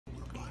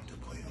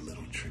a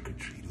little trick or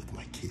treat with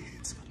my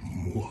kids.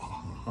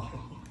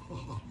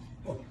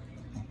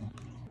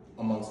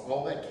 Amongst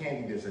all that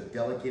candy, there's a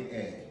delicate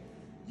egg.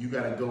 You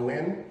gotta go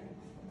in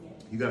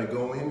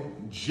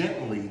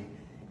gently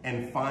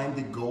and find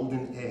the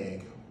golden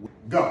egg.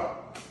 Go.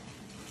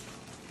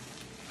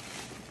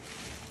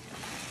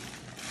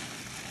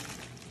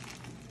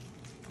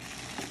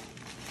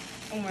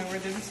 Oh my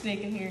word, there's a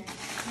snake in here.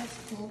 That's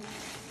cool.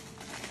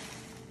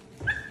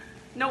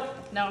 Nope,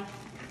 no.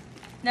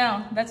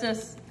 No, that's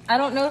just, I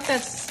don't know if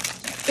that's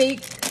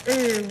fake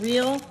or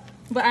real,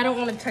 but I don't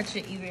want to touch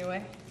it either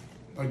way.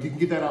 Oh, you can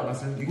get that out, my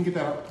son. You can get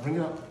that out. Bring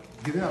it out.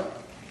 Get it out.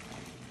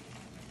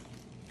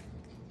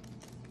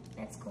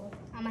 That's cool.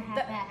 I'm gonna have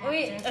that after.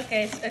 Wait,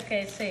 okay,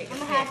 say it. I'm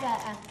gonna have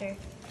that after.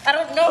 I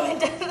don't know, it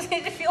doesn't,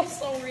 it feels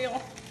so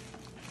real.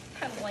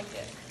 I don't like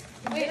it.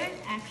 Wait,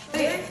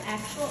 There's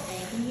actual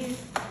egg in here.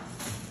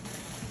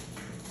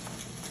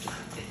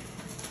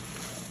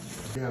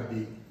 You have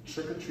the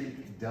trick or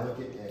treat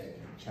delicate egg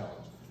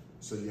challenge.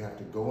 So you have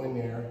to go in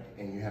there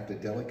and you have to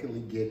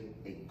delicately get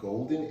a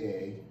golden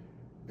egg,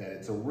 that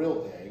it's a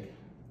real egg,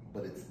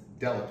 but it's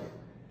delicate.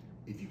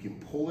 If you can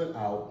pull it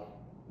out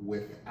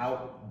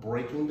without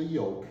breaking the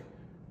yolk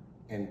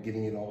and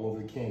getting it all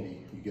over the candy,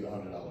 you get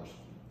 $100.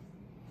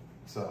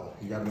 So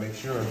you gotta make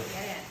sure.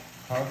 Yeah.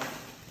 Huh?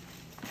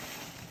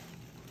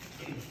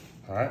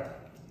 All right.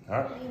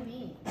 What do you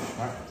mean? All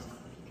right.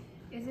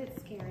 Is it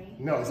scary?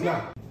 No, it's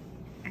not.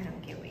 I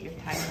don't get what you're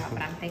talking about,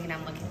 but I'm thinking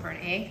I'm looking for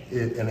an egg.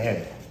 An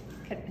egg.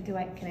 Can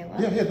I look?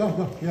 Yeah,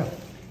 no, yeah.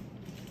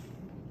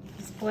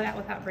 Just pull it out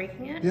without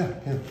breaking it? Yeah.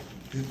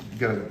 You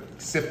gotta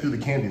sift through the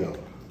candy though.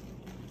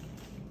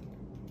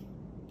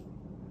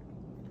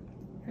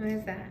 What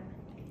is that?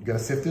 You gotta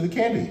sift through the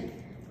candy.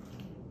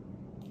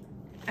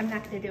 I'm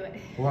not gonna do it.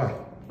 Why?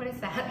 What is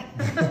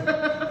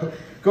that?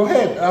 Go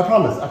ahead, I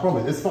promise,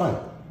 it's fine.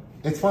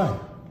 It's fine.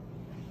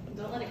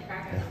 Don't let it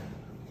crack.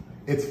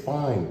 It's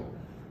fine.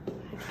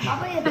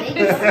 Probably a big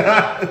one.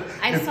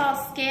 I saw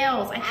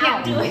scales. I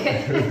can't do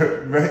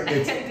it. Right?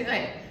 I can't do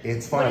it.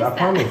 It's fine, What I is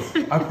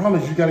promise. I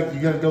promise, you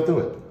gotta go through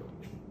it.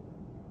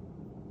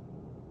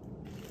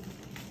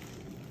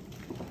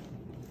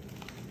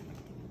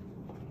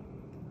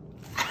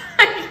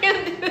 I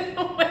can't do it.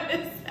 What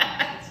is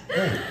that?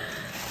 Hey,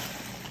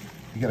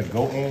 you gotta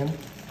go in,